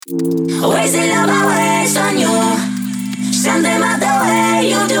Wasting love, I waste on you. Something about the way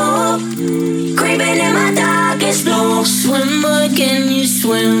you do. Creeping in my darkest blue. Swimboy, can you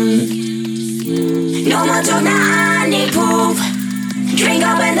swim? No more talk, now I need proof. Drink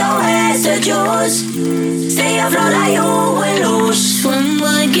up and don't waste the juice. Stay afloat like you will lose.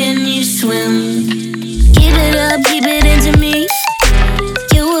 Swimboy, can you swim? Keep it up, keep it into me.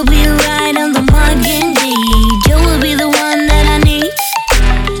 You will be right on the mark indeed. You will be the one that I need.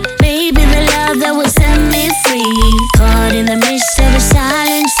 Maybe the love that will set me free. Caught in the midst of a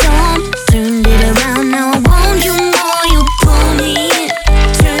silent storm. Turned it around, now I want you more. You pull me in,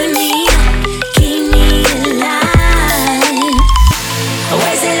 turn me on, keep me alive.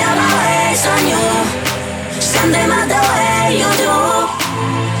 Wasting love, I waste on you. Something about the way you do.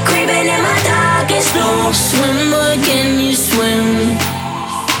 Creeping in my darkest blue. Swimboy, can you swim?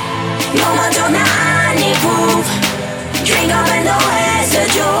 No more talk, now I need proof. Drink up and don't waste the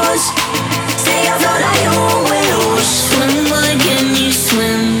juice. Stay afloat like you will lose. Swimboy, can you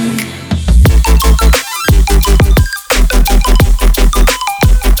swim?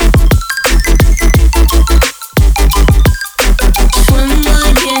 Swimboy,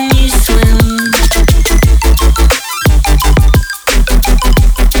 can you swim?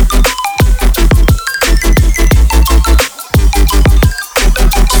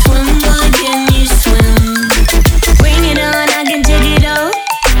 Swimboy, can you swim? Bring it on, I can take it all.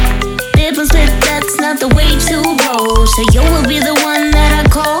 Nipple split, that's not the way to roll. So you will be the one that I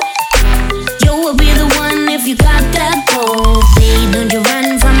call. You will be the one if you got that gold. Babe, don't you